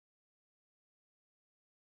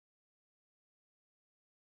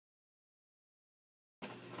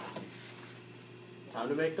Time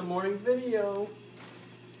to make the morning video.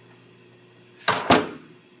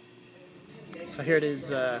 So here it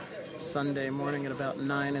is, Sunday morning at about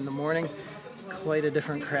 9 in the morning. Quite a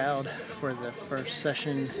different crowd for the first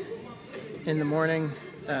session in the morning,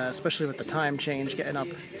 especially with the time change, getting up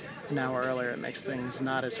an hour earlier. It makes things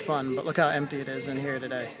not as fun, but look how empty it is in here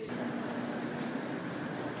today.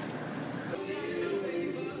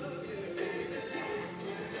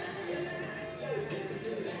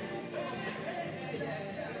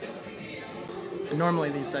 Normally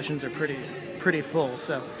these sessions are pretty full,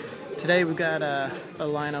 so today we've got a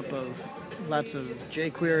lineup of lots of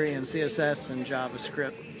jQuery and CSS and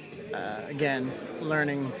JavaScript. Again,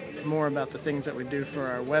 learning more about the things that we do for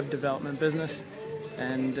our web development business,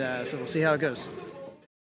 and so we'll see how it goes.